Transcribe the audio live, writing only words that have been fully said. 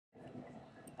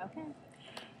Okay.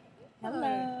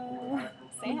 Hello.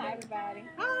 Say hi, everybody.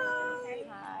 Hi.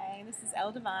 Hi. This is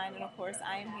Elle Divine, and of course,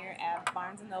 I am here at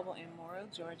Barnes & Noble in Moro,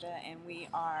 Georgia, and we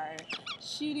are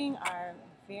shooting our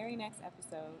very next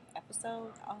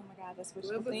episode. Oh my God, that's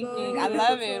wishful thinking. I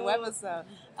love it. Webisode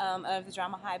of the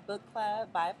Drama High Book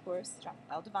Club by, of course,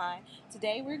 Elle Divine.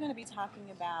 Today, we're going to be talking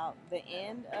about the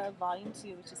end of Volume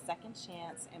 2, which is Second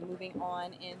Chance, and moving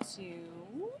on into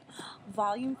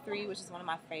Volume 3, which is one of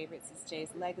my favorites, is Jay's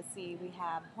Legacy. We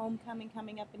have Homecoming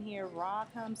coming up in here. Raw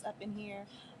comes up in here.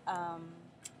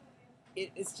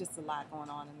 It's just a lot going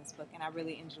on in this book, and I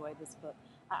really enjoy this book.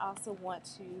 I also want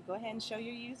to go ahead and show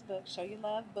your used books. Show your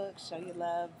love books. Show your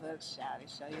love books. Shout it.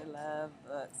 Show your love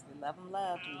books. We love them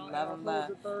loved. We love them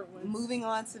loved. Moving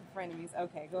on to frenemies.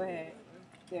 Okay, go ahead.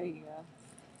 There you go.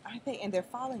 Aren't they? And they're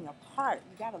falling apart.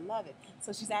 You gotta love it.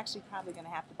 So she's actually probably gonna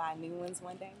have to buy new ones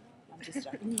one day. I'm just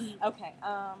joking. Okay.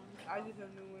 I just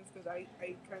have new ones because I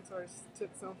kind of took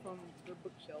some from the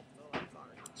bookshelf, so I'm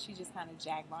sorry. She just kind of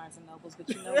jagged Barnes and Nobles, but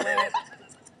you know what?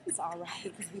 It's all right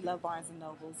because we love Barnes and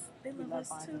Nobles. They love us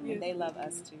Barnes too. And, and they love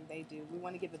us too. They do. We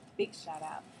want to give a big shout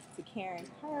out to Karen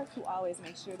Kirk, who always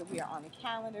makes sure that we are on the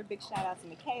calendar. Big shout out to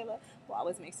Michaela, who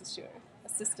always makes sure a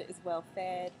sister is well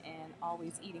fed and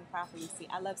always eating properly. See,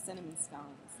 I love cinnamon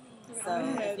scones.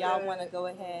 So if y'all want to go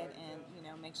ahead and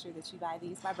make sure that you buy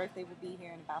these. My birthday will be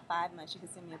here in about 5 months. You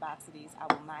can send me a box of these.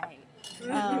 I will not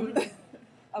hate.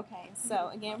 Okay, so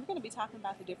again, we're going to be talking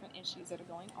about the different issues that are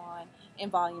going on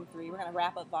in Volume 3. We're going to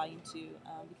wrap up Volume 2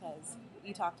 because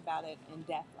we talked about it in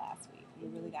depth last week. We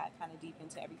really got kind of deep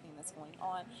into everything that's going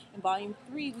on. In Volume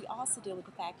 3, we also deal with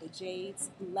the fact that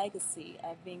Jade's legacy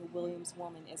of being a Williams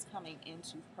woman is coming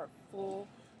into her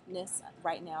fullness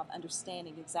right now, of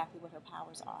understanding exactly what her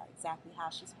powers are, exactly how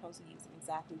she's supposed to use them,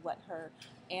 exactly what her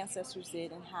ancestors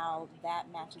did and how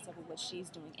that matches up with what she's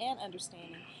doing, and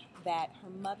understanding that her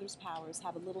mother's powers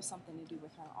have a little something to do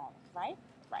with her own, right?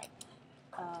 Right.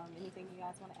 Anything you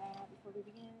guys want to add before we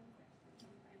begin?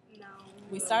 No.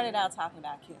 We started out talking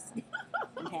about kissing.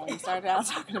 Okay, we started out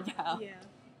talking about,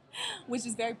 which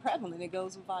is very prevalent. It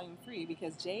goes with Volume 3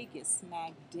 because Jade gets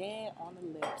smacked dead on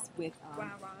the lips with,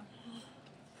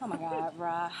 oh my God,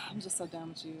 Ra, I'm just so done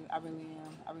with you. I really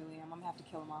am. I'm going to have to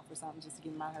kill him off or something just to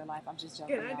get him out of her life. I'm just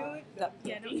joking. Can I do it?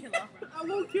 Yeah, don't kill off Ra. I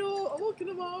won't kill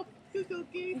him off. It's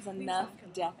okay. There's enough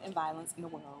death and violence in the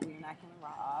world. We're not killing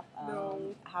Ra off.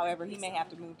 No. However, he may have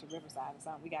to move to Riverside or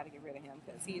something. We got to get rid of him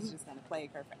because he's just going to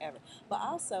plague her forever. But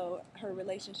also, her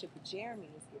relationship with Jeremy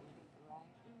is getting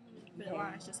deeper, right?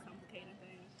 But Ra's just complicating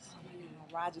things.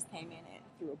 Ra just came in and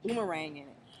threw a boomerang in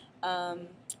it.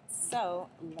 So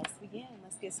let's begin.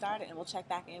 Let's get started, and we'll check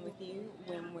back in with you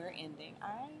when we're ending. All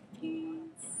right,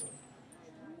 peace.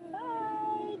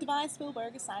 Bye. Divine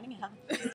Spielberg is signing out.